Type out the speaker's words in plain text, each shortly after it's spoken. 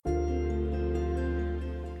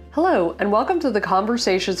Hello, and welcome to the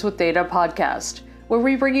Conversations with Data podcast, where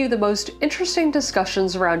we bring you the most interesting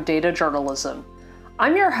discussions around data journalism.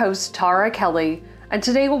 I'm your host, Tara Kelly, and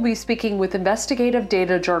today we'll be speaking with investigative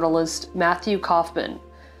data journalist Matthew Kaufman.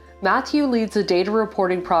 Matthew leads a data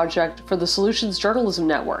reporting project for the Solutions Journalism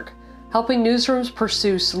Network, helping newsrooms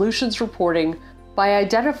pursue solutions reporting by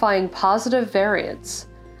identifying positive variants,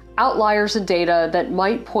 outliers in data that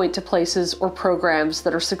might point to places or programs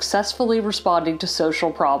that are successfully responding to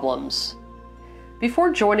social problems.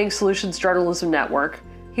 Before joining Solutions Journalism Network,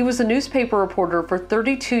 he was a newspaper reporter for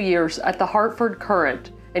 32 years at the Hartford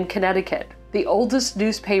Courant in Connecticut, the oldest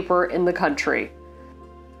newspaper in the country.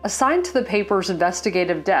 Assigned to the paper's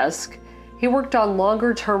investigative desk, he worked on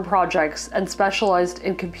longer-term projects and specialized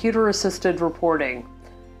in computer-assisted reporting.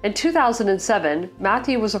 In 2007,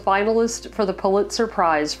 Matthew was a finalist for the Pulitzer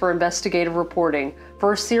Prize for Investigative Reporting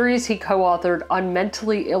for a series he co-authored on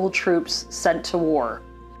mentally ill troops sent to war.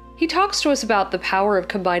 He talks to us about the power of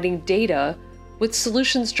combining data with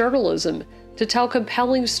solutions journalism to tell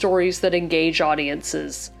compelling stories that engage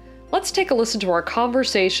audiences. Let's take a listen to our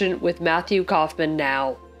conversation with Matthew Kaufman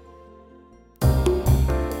now.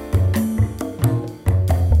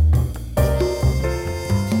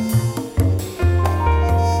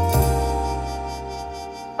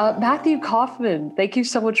 Matthew Kaufman, thank you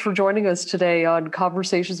so much for joining us today on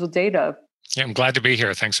Conversations with Data. Yeah, I'm glad to be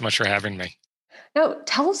here. Thanks so much for having me. Now,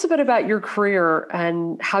 tell us a bit about your career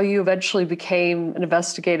and how you eventually became an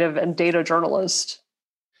investigative and data journalist.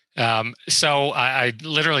 So I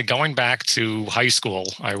literally, going back to high school,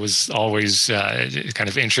 I was always kind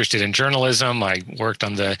of interested in journalism. I worked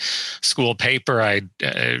on the school paper. I'd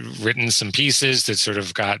written some pieces that sort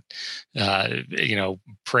of got,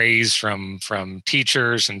 praise from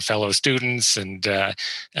teachers and fellow students. And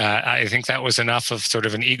I think that was enough of sort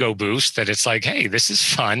of an ego boost that it's like, hey, this is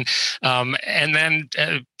fun. And then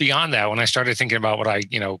beyond that, when I started thinking about what I,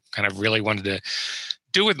 kind of really wanted to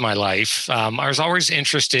do with my life, I was always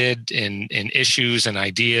interested in issues and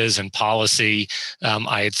ideas and policy.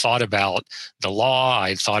 I had thought about the law, I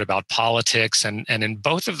had thought about politics, and in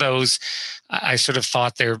both of those, I sort of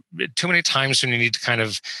thought there are too many times when you need to kind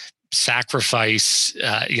of sacrifice,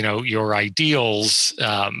 your ideals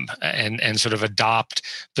and sort of adopt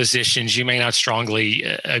positions you may not strongly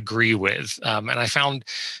agree with. And I found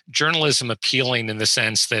journalism appealing in the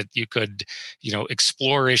sense that you could,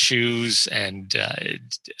 explore issues and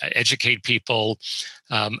educate people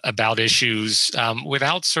about issues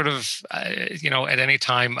without sort of, at any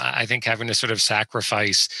time, I think having to sort of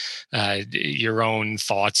sacrifice your own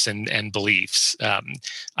thoughts and beliefs.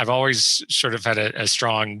 I've always sort of had a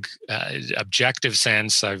strong objective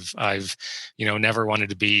sense. I've never wanted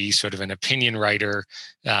to be sort of an opinion writer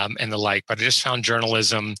and the like, but I just found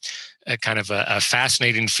journalism kind of a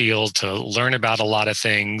fascinating field to learn about a lot of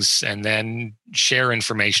things and then share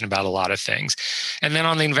information about a lot of things. And then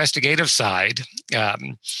on the investigative side,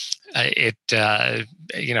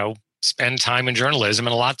 spend time in journalism,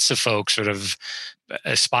 and lots of folks sort of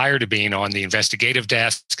aspire to being on the investigative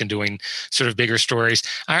desk and doing sort of bigger stories.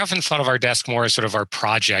 I often thought of our desk more as sort of our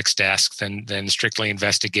projects desk than strictly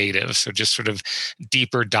investigative. So just sort of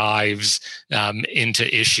deeper dives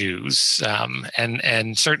into issues.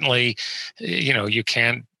 And certainly, you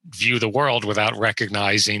can't view the world without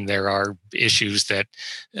recognizing there are issues that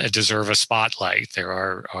deserve a spotlight. There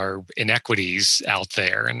are inequities out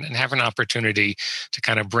there, and have an opportunity to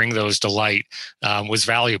kind of bring those to light was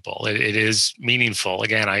valuable. It is meaningful.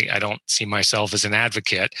 Again, I don't see myself as an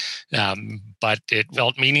advocate, but it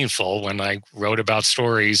felt meaningful when I wrote about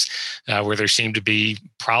stories where there seemed to be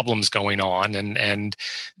problems going on, and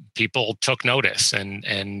people took notice,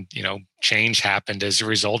 and change happened as a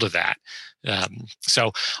result of that.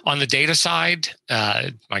 So on the data side,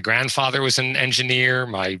 my grandfather was an engineer.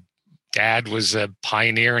 My dad was a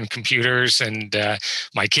pioneer in computers, and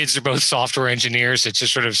my kids are both software engineers. It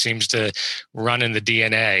just sort of seems to run in the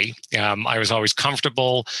DNA. I was always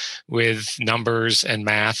comfortable with numbers and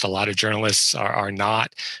math. A lot of journalists are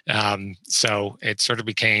not. So it sort of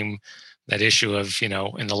became that issue of,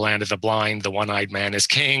 in the land of the blind, the one-eyed man is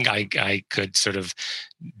king. I could sort of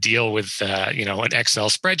deal with, an Excel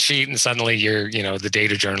spreadsheet, and suddenly you're, the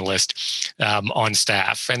data journalist on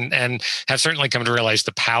staff, and have certainly come to realize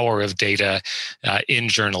the power of data in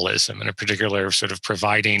journalism, and in particular sort of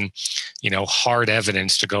providing, hard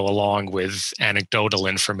evidence to go along with anecdotal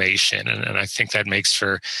information. And I think that makes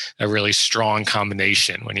for a really strong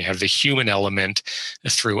combination when you have the human element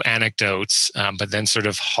through anecdotes, but then sort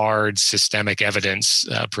of hard systemic evidence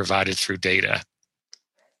provided through data.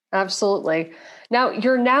 Absolutely. Now,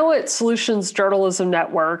 you're now at Solutions Journalism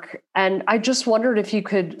Network, and I just wondered if you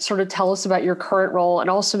could sort of tell us about your current role and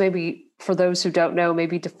also maybe for those who don't know,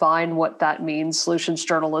 maybe define what that means, solutions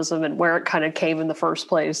journalism, and where it kind of came in the first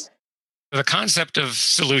place. The concept of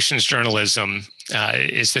solutions journalism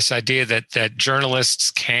is this idea that journalists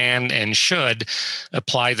can and should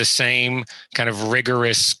apply the same kind of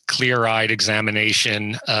rigorous, clear-eyed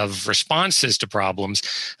examination of responses to problems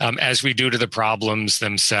as we do to the problems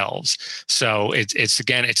themselves. So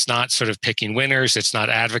it's not sort of picking winners, it's not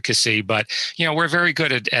advocacy, but we're very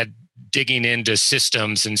good at digging into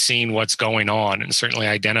systems and seeing what's going on and certainly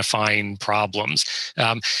identifying problems.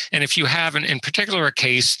 And if you have, in particular, a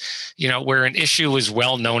case, where an issue is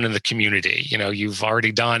well known in the community, you've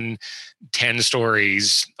already done 10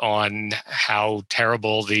 stories on how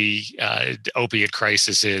terrible the opiate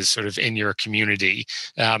crisis is sort of in your community.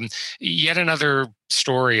 Yet another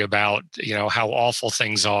story about how awful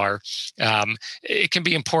things are. It can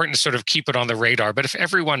be important to sort of keep it on the radar, but if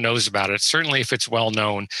everyone knows about it, certainly if it's well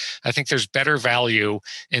known, I think there's better value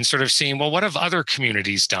in sort of seeing, well, what have other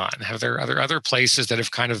communities done? Are there other places that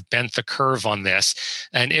have kind of bent the curve on this?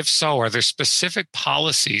 And if so, are there specific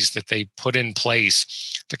policies that they put in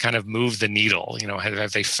place to kind of move the needle?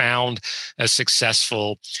 Have they found a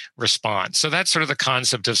successful response? So that's sort of the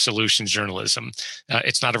concept of solutions journalism.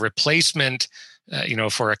 It's not a replacement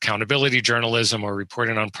for accountability journalism or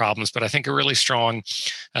reporting on problems, but I think a really strong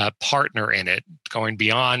partner in it, going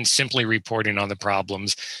beyond simply reporting on the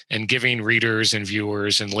problems and giving readers and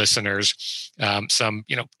viewers and listeners some,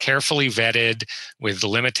 carefully vetted, with the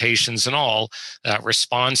limitations and all,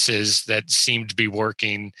 responses that seem to be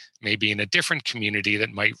working maybe in a different community that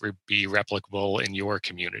might be replicable in your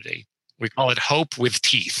community. We call it hope with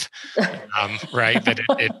teeth, right? That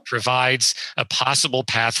it provides a possible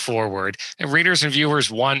path forward. And readers and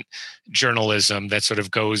viewers want journalism that sort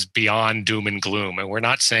of goes beyond doom and gloom. And we're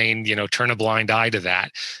not saying, turn a blind eye to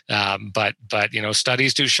that. But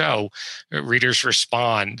studies do show readers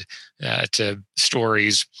respond to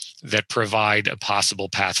stories that provide a possible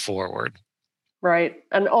path forward. Right.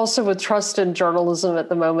 And also with trust in journalism at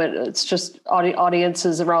the moment, it's just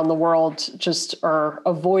audiences around the world just are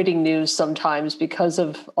avoiding news sometimes because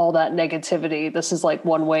of all that negativity. This is like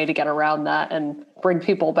one way to get around that and bring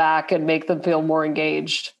people back and make them feel more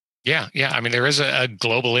engaged. Yeah. I mean, there is a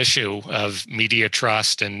global issue of media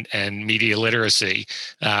trust and media literacy.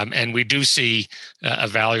 And we do see a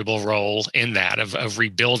valuable role in that of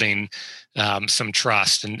rebuilding some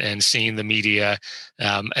trust and seeing the media,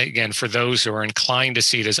 again, for those who are inclined to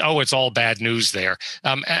see it as, oh, it's all bad news there.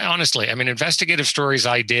 Honestly, I mean, investigative stories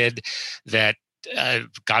I did that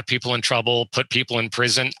got people in trouble, put people in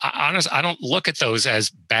prison. I don't look at those as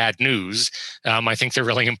bad news. I think they're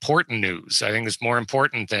really important news. I think it's more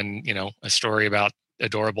important than, a story about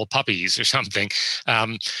adorable puppies or something.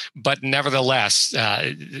 But nevertheless,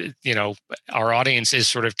 our audience is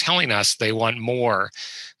sort of telling us they want more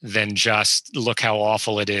than just look how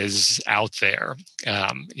awful it is out there.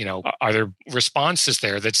 Are there responses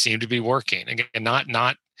there that seem to be working? Again,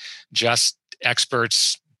 not just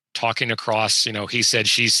experts talking across, he said,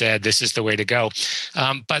 she said, this is the way to go.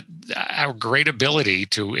 But our great ability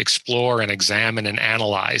to explore and examine and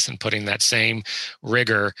analyze and putting that same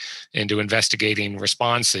rigor into investigating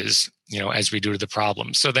responses, as we do to the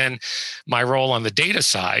problem. So then my role on the data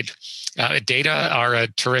side, data are a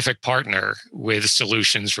terrific partner with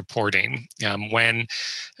solutions reporting. When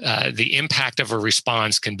the impact of a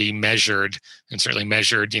response can be measured, and certainly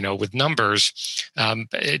measured, with numbers,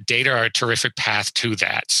 data are a terrific path to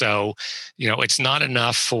that. So, it's not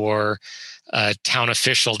enough for a town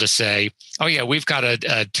official to say, oh yeah, we've got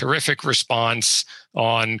a terrific response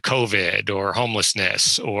on COVID or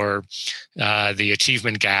homelessness or the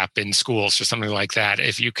achievement gap in schools or something like that.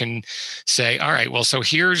 If you can say, all right, well, so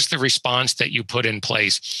here's the response that you put in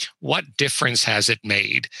place. What difference has it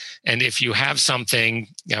made? And if you have something,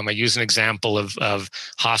 I use an example of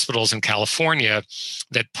hospitals in California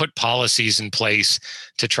that put policies in place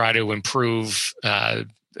to try to improve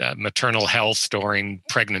maternal health during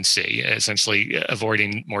pregnancy, essentially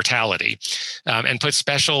avoiding mortality, and put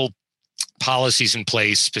special policies in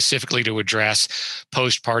place specifically to address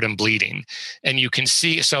postpartum bleeding. And you can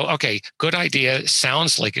see, so, okay, good idea,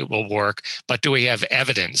 sounds like it will work, but do we have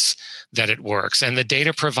evidence that it works? And the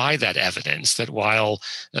data provide that evidence that while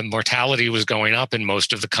mortality was going up in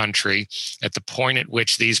most of the country, at the point at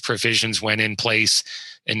which these provisions went in place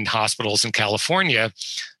in hospitals in California,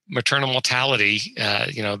 maternal mortality,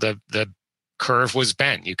 the curve was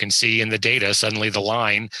bent. You can see in the data, suddenly the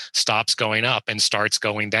line stops going up and starts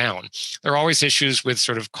going down. There are always issues with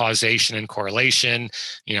sort of causation and correlation.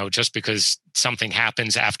 Just because something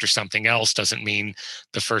happens after something else doesn't mean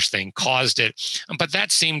the first thing caused it. But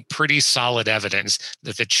that seemed pretty solid evidence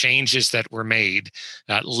that the changes that were made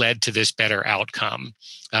led to this better outcome.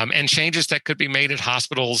 And changes that could be made at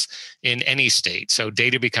hospitals in any state. So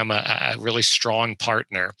data become a really strong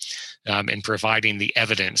partner in providing the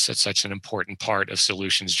evidence that's such an important part of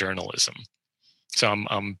solutions journalism. So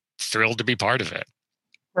I'm thrilled to be part of it.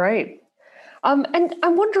 Right. And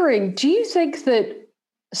I'm wondering, do you think that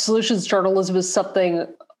solutions journalism is something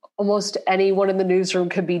almost anyone in the newsroom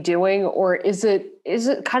could be doing, or is it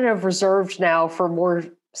kind of reserved now for more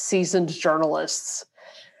seasoned journalists?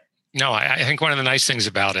 No, I think one of the nice things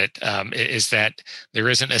about it is that there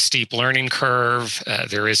isn't a steep learning curve.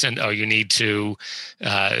 There isn't, you need to,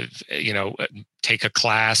 take a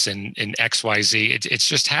class in XYZ. It's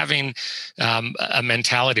just having a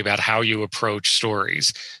mentality about how you approach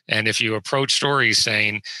stories. And if you approach stories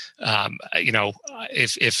saying,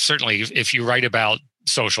 if you write about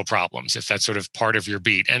social problems, if that's sort of part of your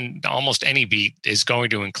beat, and almost any beat is going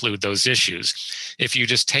to include those issues. If you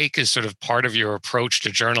just take as sort of part of your approach to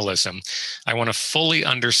journalism, I want to fully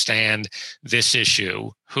understand this issue,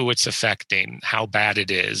 who it's affecting, how bad it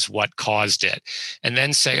is, what caused it, and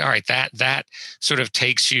then say, all right, that sort of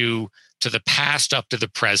takes you to the past up to the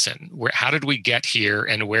present. How did we get here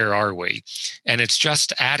and where are we? And it's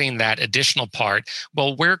just adding that additional part.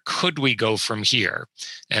 Well, where could we go from here?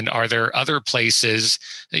 And are there other places,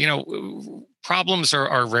 problems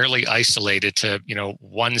are rarely isolated to,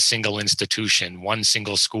 one single institution, one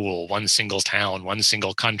single school, one single town, one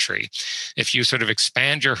single country. If you sort of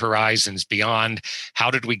expand your horizons beyond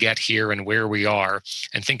how did we get here and where we are,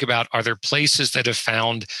 and think about, are there places that have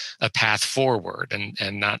found a path forward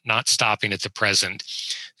and not stopping at the present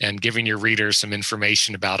and giving your readers some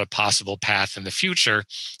information about a possible path in the future,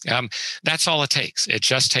 that's all it takes. It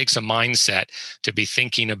just takes a mindset to be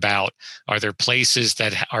thinking about, are there places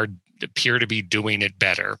that appear to be doing it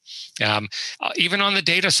better? Even on the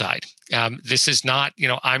data side, this is not,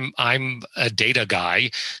 I'm a data guy,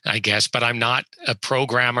 I guess, but I'm not a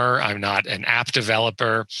programmer. I'm not an app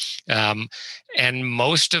developer. And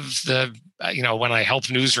most of the, when I help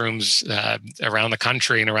newsrooms around the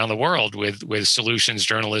country and around the world with solutions,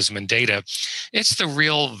 journalism, and data, it's the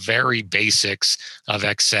real very basics of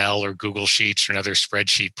Excel or Google Sheets or another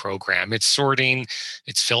spreadsheet program. It's sorting,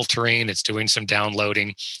 it's filtering, it's doing some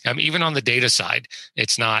downloading. Even on the data side,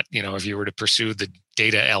 it's not, if you were to pursue the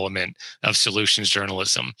data element of solutions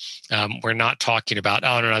journalism, we're not talking about,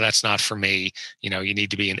 oh, no, that's not for me. You need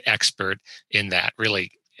to be an expert in that.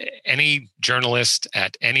 Really, any journalist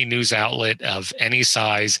at any news outlet of any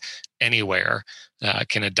size, anywhere,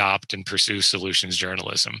 can adopt and pursue solutions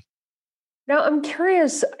journalism. Now, I'm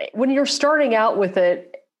curious, when you're starting out with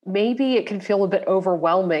it, maybe it can feel a bit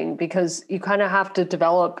overwhelming because you kind of have to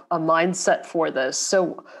develop a mindset for this.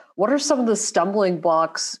 So what are some of the stumbling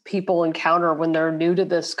blocks people encounter when they're new to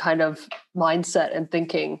this kind of mindset and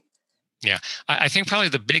thinking? Yeah, I think probably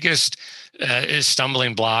the biggest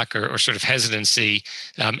stumbling block or sort of hesitancy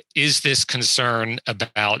is this concern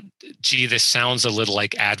about, gee, this sounds a little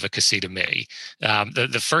like advocacy to me.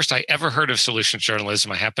 The first I ever heard of solutions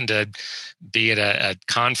journalism, I happened to be at a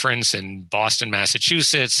conference in Boston,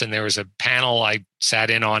 Massachusetts, and there was a panel I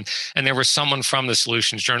sat in on, and there was someone from the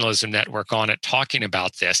Solutions Journalism Network on it talking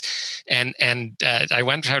about this. And I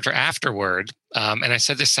went afterward, and I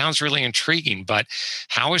said, this sounds really intriguing, but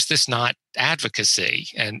how is this not advocacy?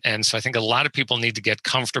 And so I think a lot of people need to get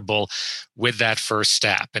comfortable with that first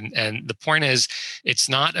step. And the point is, it's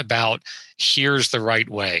not about here's the right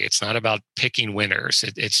way. It's not about picking winners.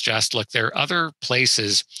 It's just, look, there are other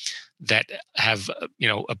places that have,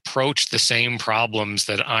 approached the same problems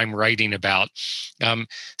that I'm writing about.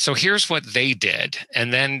 So here's what they did.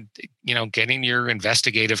 And then, getting your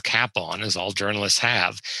investigative cap on, as all journalists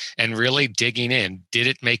have, and really digging in. Did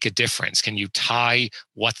it make a difference? Can you tie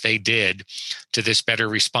what they did to this better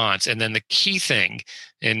response? And then the key thing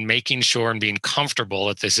in making sure and being comfortable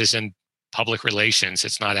that this isn't public relations,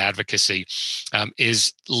 it's not advocacy,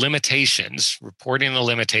 is limitations. Reporting the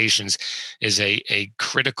limitations is a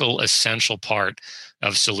critical, essential part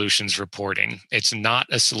of solutions reporting. It's not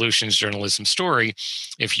a solutions journalism story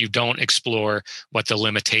if you don't explore what the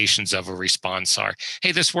limitations of a response are.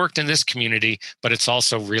 Hey, this worked in this community, but it's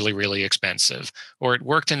also really, really expensive. Or it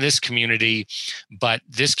worked in this community, but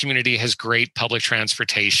this community has great public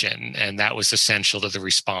transportation, and that was essential to the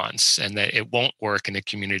response, and that it won't work in a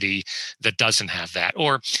community that doesn't have that.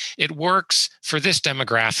 Or it works for this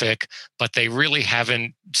demographic, but they really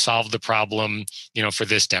haven't solved the problem, for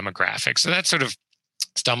this demographic. So that's sort of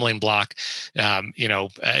stumbling block,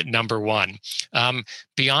 number one.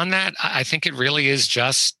 Beyond that, I think it really is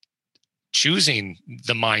just choosing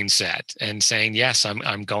the mindset and saying, yes,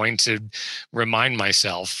 I'm going to remind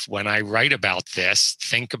myself when I write about this,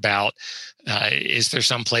 think about, is there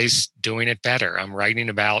some place doing it better? I'm writing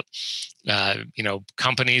about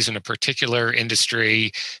companies in a particular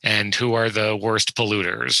industry and who are the worst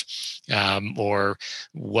polluters, or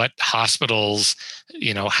what hospitals,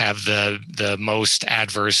 have the most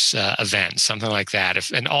adverse events, something like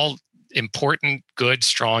that. And all important, good,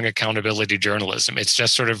 strong accountability journalism. It's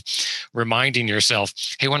just sort of reminding yourself,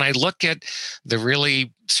 hey, when I look at the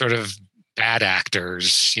really sort of bad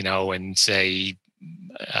actors, and say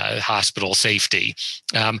hospital safety,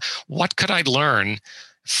 what could I learn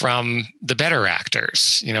from the better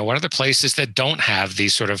actors? What are the places that don't have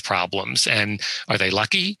these sort of problems? And are they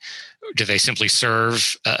lucky? Do they simply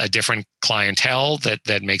serve a different clientele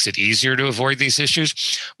that makes it easier to avoid these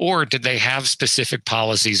issues? Or did they have specific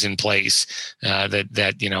policies in place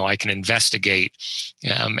that I can investigate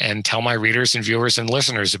and tell my readers and viewers and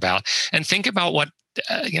listeners about? And think about what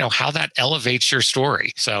how that elevates your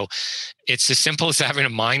story. So it's as simple as having a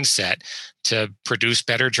mindset to produce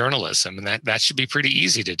better journalism, and that should be pretty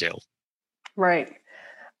easy to do. Right.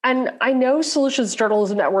 And I know Solutions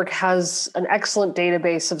Journalism Network has an excellent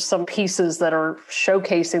database of some pieces that are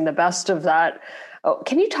showcasing the best of that.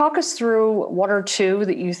 Can you talk us through one or two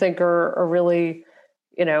that you think are really,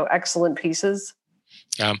 excellent pieces?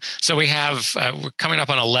 So we have, we're coming up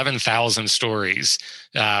on 11,000 stories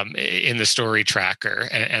in the story tracker.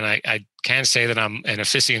 And I can say that I'm an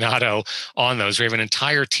aficionado on those. We have an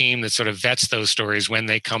entire team that sort of vets those stories when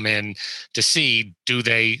they come in to see, do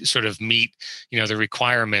they sort of meet, the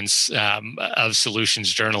requirements of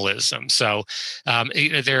solutions journalism. So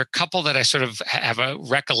there are a couple that I sort of have a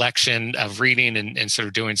recollection of reading and sort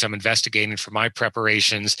of doing some investigating for my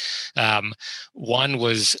preparations. One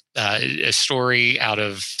was a story out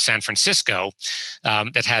of San Francisco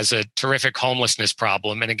that has a terrific homelessness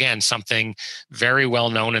problem. And again, something very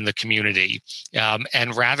well known in the community.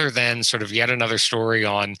 And rather than sort of yet another story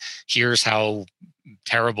on here's how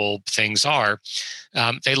terrible things are,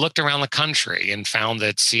 they looked around the country and found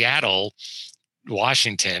that Seattle,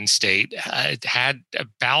 Washington state, had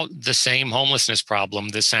about the same homelessness problem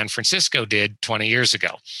that San Francisco did 20 years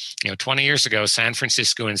ago. 20 years ago, San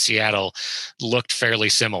Francisco and Seattle looked fairly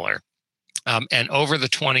similar. And over the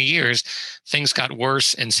 20 years, things got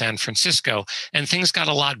worse in San Francisco and things got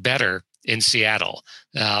a lot better in Seattle.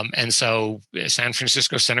 And so San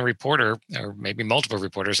Francisco sent a reporter, or maybe multiple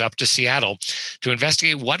reporters, up to Seattle to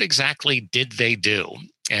investigate what exactly did they do.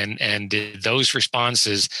 And did those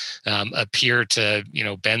responses appear to,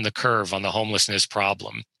 bend the curve on the homelessness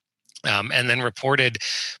problem? And then reported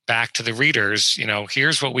back to the readers,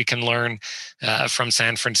 here's what we can learn from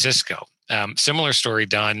San Francisco. Similar story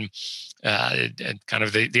done kind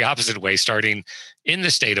of the opposite way, starting in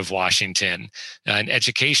the state of Washington. An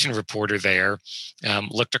education reporter there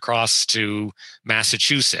looked across to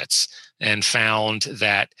Massachusetts and found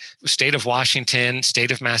that state of Washington,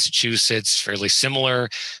 state of Massachusetts, fairly similar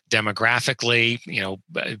demographically,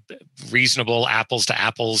 reasonable apples to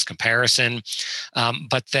apples comparison,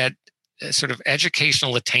 but that sort of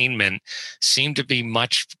educational attainment seemed to be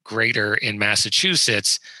much greater in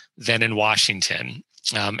Massachusetts than in Washington.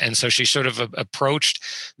 And so she sort of approached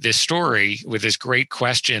this story with this great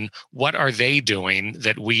question: what are they doing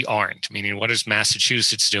that we aren't? Meaning, what is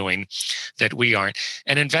Massachusetts doing that we aren't?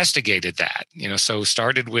 And investigated that. So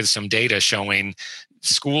started with some data showing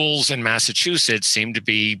schools in Massachusetts seem to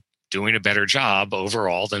be doing a better job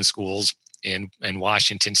overall than schools in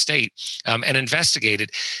Washington state, and investigated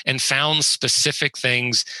and found specific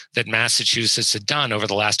things that Massachusetts had done over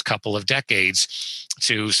the last couple of decades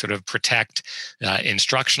to sort of protect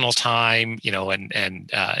instructional time, and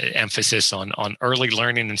emphasis on early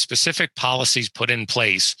learning, and specific policies put in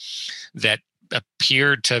place that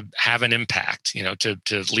appeared to have an impact,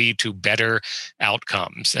 to lead to better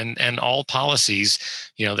outcomes, and all policies,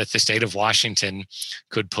 that the state of Washington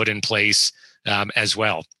could put in place as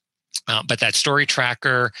well. But that story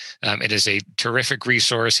tracker, it is a terrific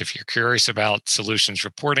resource if you're curious about solutions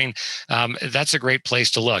reporting. That's a great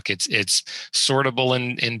place to look. It's sortable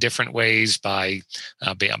in different ways by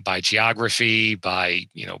geography, by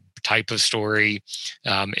type of story.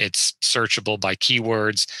 It's searchable by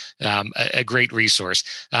keywords. A great resource.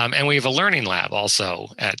 And we have a learning lab also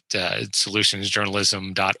at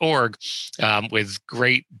solutionsjournalism.org with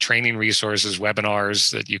great training resources,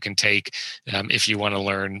 webinars that you can take if you want to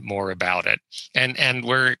learn more about it. And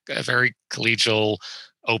we're a very collegial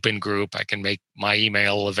open group. I can make my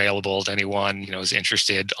email available to anyone, who's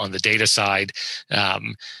interested on the data side.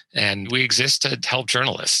 And we exist to help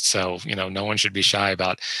journalists. So, no one should be shy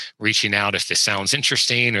about reaching out if this sounds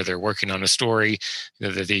interesting or they're working on a story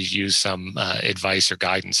that they use some advice or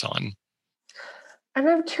guidance on. And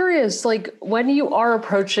I'm curious, like when you are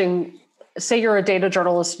approaching, say you're a data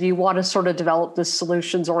journalist and you want to sort of develop this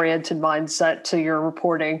solutions oriented mindset to your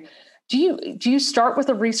reporting, do you start with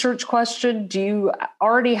a research question? Do you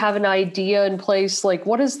already have an idea in place? Like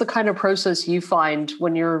what is the kind of process you find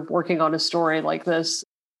when you're working on a story like this?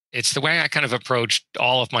 It's the way I kind of approach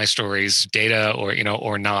all of my stories, data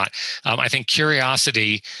or not. I think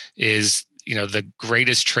curiosity is the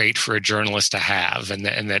greatest trait for a journalist to have, and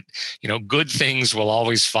that good things will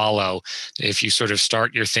always follow if you sort of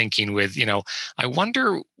start your thinking with I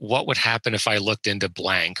wonder what would happen if I looked into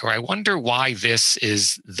blank, or I wonder why this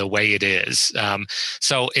is the way it is.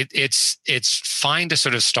 So it's fine to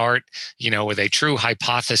sort of start with a true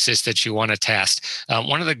hypothesis that you want to test.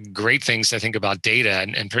 One of the great things I think about data,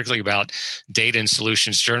 and particularly about data and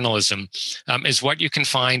solutions journalism, is what you can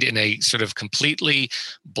find in a sort of completely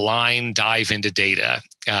blind dive into data.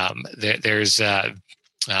 There's an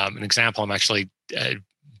example. I'm actually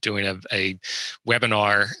doing a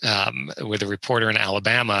webinar with a reporter in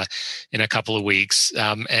Alabama in a couple of weeks.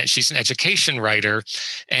 And she's an education writer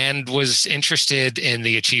and was interested in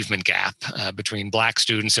the achievement gap between Black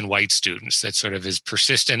students and white students that sort of is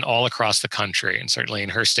persistent all across the country, and certainly in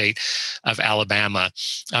her state of Alabama.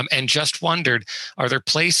 And just wondered, are there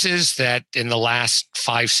places that in the last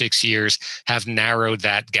 5-6 years have narrowed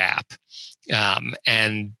that gap?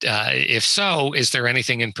 And if so, is there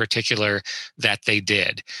anything in particular that they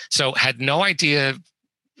did? So had no idea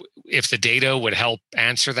if the data would help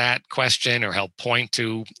answer that question or help point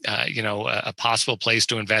to, a possible place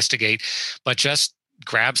to investigate, but just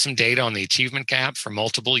grabbed some data on the achievement gap for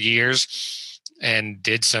multiple years and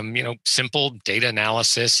did some, simple data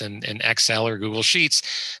analysis in Excel or Google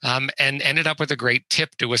Sheets, and ended up with a great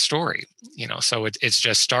tip to a story. So it's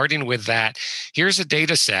just starting with that. Here's a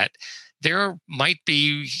data set. There might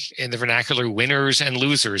be, in the vernacular, winners and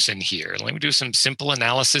losers in here. Let me do some simple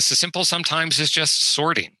analysis. The simple sometimes is just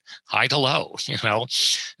sorting, high to low,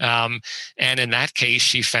 And in that case,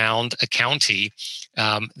 she found a county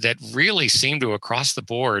that really seemed to, across the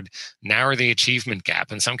board, narrow the achievement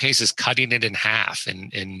gap. In some cases, cutting it in half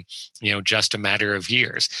in just a matter of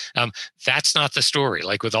years. That's not the story.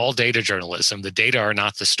 Like with all data journalism, the data are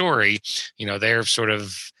not the story. They're sort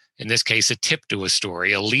of, in this case, a tip to a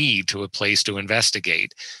story, a lead to a place to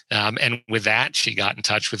investigate. And with that, she got in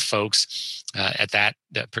touch with folks at that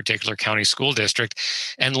particular county school district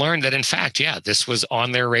and learned that, in fact, this was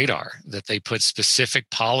on their radar, that they put specific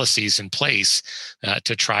policies in place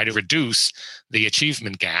to try to reduce the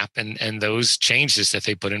achievement gap. And those changes that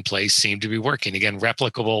they put in place seem to be working. Again,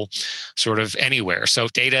 replicable sort of anywhere. So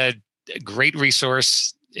data, great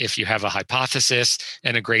resource if you have a hypothesis,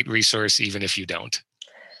 and a great resource even if you don't.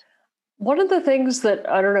 One of the things that,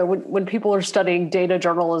 I don't know, when people are studying data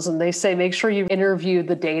journalism, they say, make sure you interview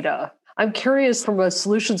the data. I'm curious from a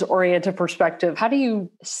solutions-oriented perspective, how do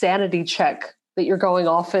you sanity check that you're going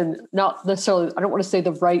off in not necessarily, I don't want to say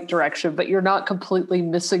the right direction, but you're not completely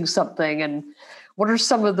missing something? And what are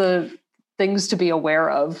some of the things to be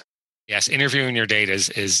aware of? Yes, interviewing your data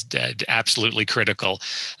is absolutely critical.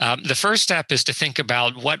 The first step is to think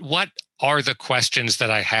about what are the questions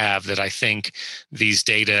that I have that I think these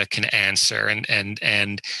data can answer.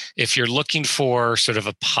 And if you're looking for sort of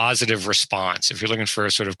a positive response, if you're looking for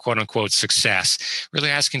a sort of quote unquote success, really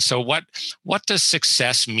asking, so what does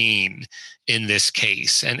success mean in this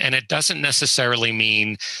case? And it doesn't necessarily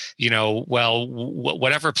mean,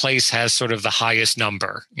 whatever place has sort of the highest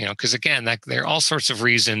number, because again, there are all sorts of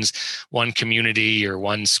reasons one community or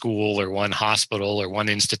one school or one hospital or one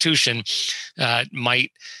institution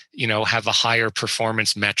might have a higher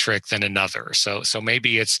performance metric than another. So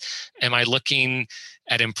maybe it's, am I looking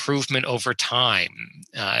at improvement over time?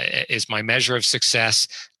 Is my measure of success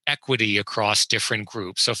equity across different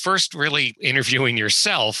groups? So first, really interviewing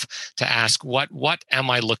yourself to ask, what am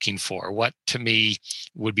I looking for? What to me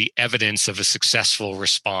would be evidence of a successful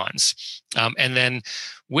response? And then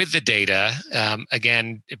with the data,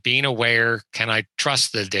 again, being aware, can I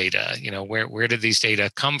trust the data? Where did these data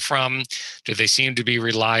come from? Do they seem to be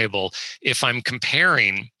reliable? If I'm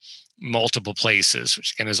comparing multiple places,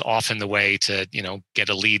 which again is often the way to get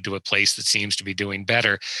a lead to a place that seems to be doing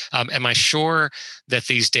better, am I sure that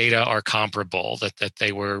these data are comparable, that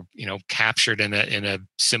they were captured in a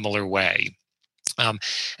similar way?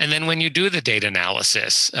 And then when you do the data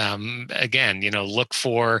analysis, again, look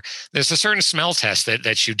for, there's a certain smell test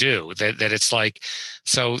that you do that it's like,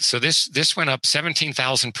 so this went up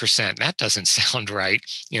 17,000%. That doesn't sound right.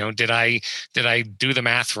 Did I do the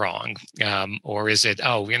math wrong? Or is it,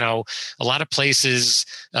 a lot of places,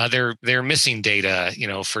 they're missing data,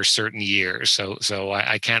 for certain years. So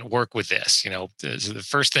I can't work with this. The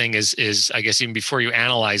first thing is, I guess, even before you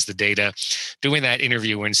analyze the data, doing that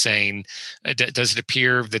interview and saying, does it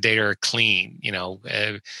appear the data are clean?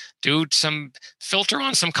 Do some filter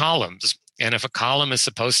on some columns. And if a column is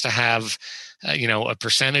supposed to have, a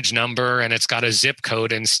percentage number and it's got a zip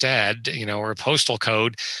code instead, or a postal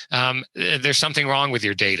code, there's something wrong with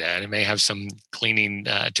your data, and it may have some cleaning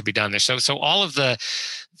to be done there. So all of the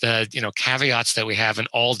caveats that we have in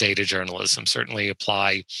all data journalism certainly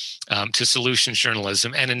apply to solutions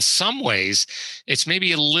journalism. And in some ways, it's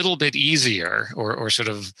maybe a little bit easier or sort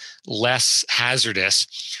of less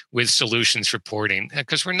hazardous with solutions reporting,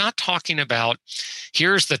 because we're not talking about,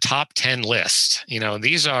 here's the top 10 list.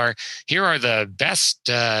 Here are the best,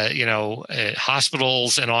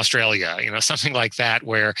 hospitals in Australia, something like that,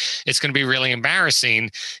 where it's going to be really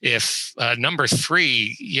embarrassing if number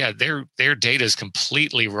 3, their data is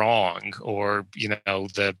completely wrong, or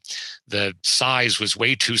the size was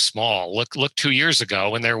way too small. Look 2 years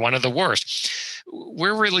ago, and they're one of the worst.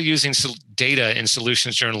 We're really using data in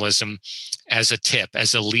solutions journalism as a tip,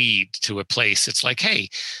 as a lead to a place. It's like, hey,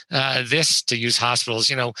 this, to use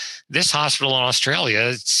hospitals, this hospital in Australia,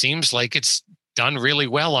 it seems like it's done really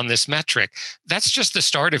well on this metric. That's just the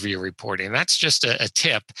start of your reporting. That's just a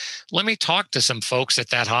tip. Let me talk to some folks at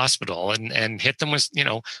that hospital and hit them with,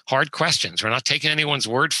 hard questions. We're not taking anyone's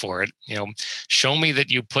word for it. Show me that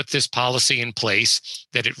you put this policy in place,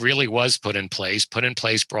 that it really was put in place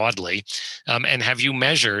broadly. And have you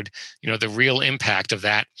measured, the real impact of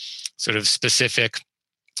that sort of specific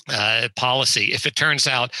policy? If it turns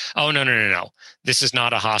out, oh, no, this is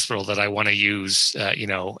not a hospital that I want to use,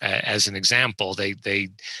 as an example, they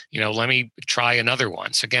let me try another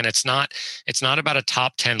one. So again, it's not about a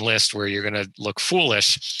top 10 list where you're going to look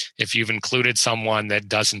foolish if you've included someone that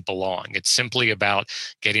doesn't belong. It's simply about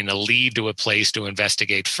getting a lead to a place to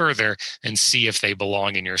investigate further and see if they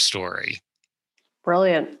belong in your story.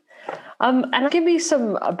 Brilliant. And give me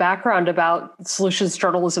some background about Solutions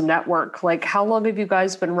Journalism Network. Like, how long have you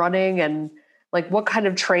guys been running, and what kind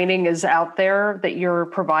of training is out there that you're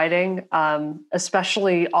providing,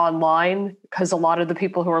 especially online, because a lot of the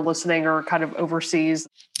people who are listening are kind of overseas?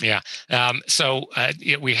 Yeah. So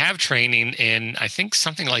we have training in, I think,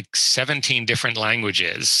 something like 17 different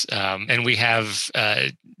languages. And we have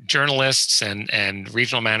journalists and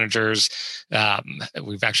regional managers.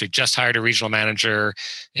 We've actually just hired a regional manager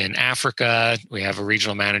in Africa. We have a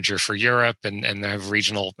regional manager for Europe, and they have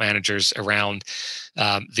regional managers around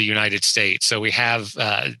the United States. So we have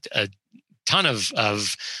a ton of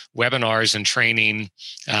webinars and training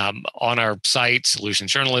on our site,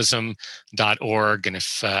 solutionsjournalism.org. And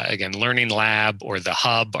if, again, Learning Lab or the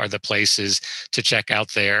Hub are the places to check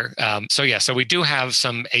out there. So we do have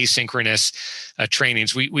some asynchronous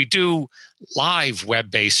trainings. We do live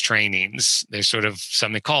web-based trainings. There's sort of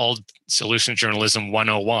something called Solutions Journalism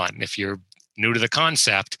 101. If you're new to the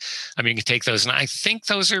concept, you can take those. And I think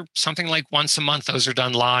those are something like once a month. Those are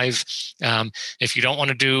done live. If you don't want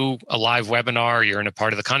to do a live webinar, you're in a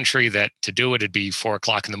part of the country that to do it'd be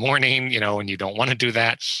 4:00 in the morning, and you don't want to do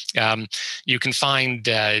that. You can find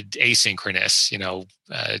asynchronous,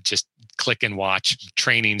 just click and watch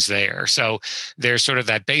trainings there. So there's sort of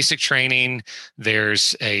that basic training.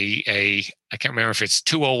 There's I can't remember if it's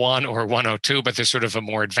 201 or 102, but there's sort of a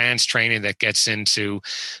more advanced training that gets into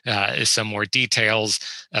some more details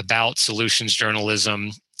about solutions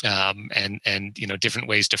journalism, and different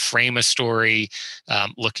ways to frame a story,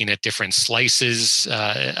 looking at different slices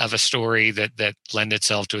of a story that lend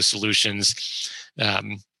itself to a solutions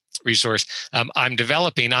resource. I'm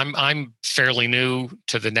developing. I'm fairly new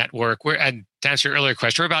to the network. And to answer your earlier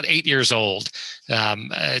question, we're about 8 years old.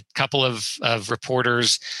 A couple of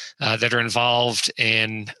reporters that are involved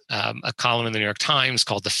in a column in the New York Times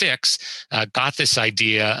called The Fix got this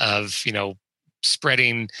idea of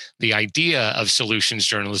spreading the idea of solutions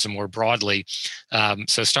journalism more broadly.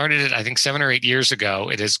 So started it, I think, 7 or 8 years ago.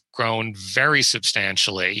 It has grown very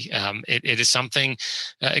substantially. It is something,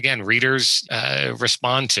 again, readers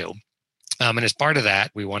respond to. And as part of that,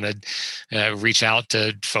 we want to reach out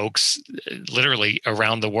to folks literally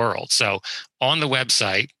around the world. So on the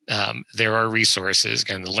website, there are resources,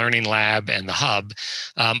 again, the Learning Lab and the Hub.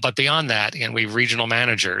 But beyond that, again, we have regional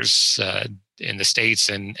managers in the States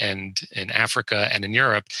and in Africa and in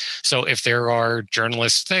Europe. So if there are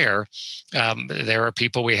journalists there, there are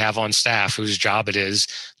people we have on staff whose job it is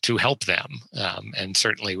to help them, and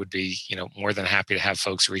certainly would be more than happy to have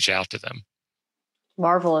folks reach out to them.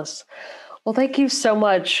 Marvelous. Well, thank you so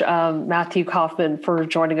much, Matthew Kaufman, for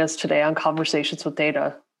joining us today on Conversations with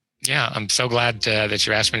Data. Yeah, I'm so glad that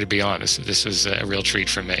you asked me to be on. This was a real treat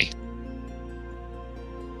for me.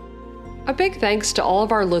 A big thanks to all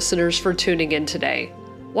of our listeners for tuning in today.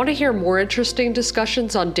 Want to hear more interesting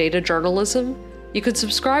discussions on data journalism? You can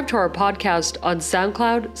subscribe to our podcast on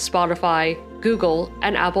SoundCloud, Spotify, Google,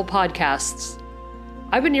 and Apple Podcasts.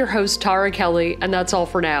 I've been your host, Tara Kelly, and that's all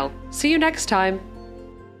for now. See you next time.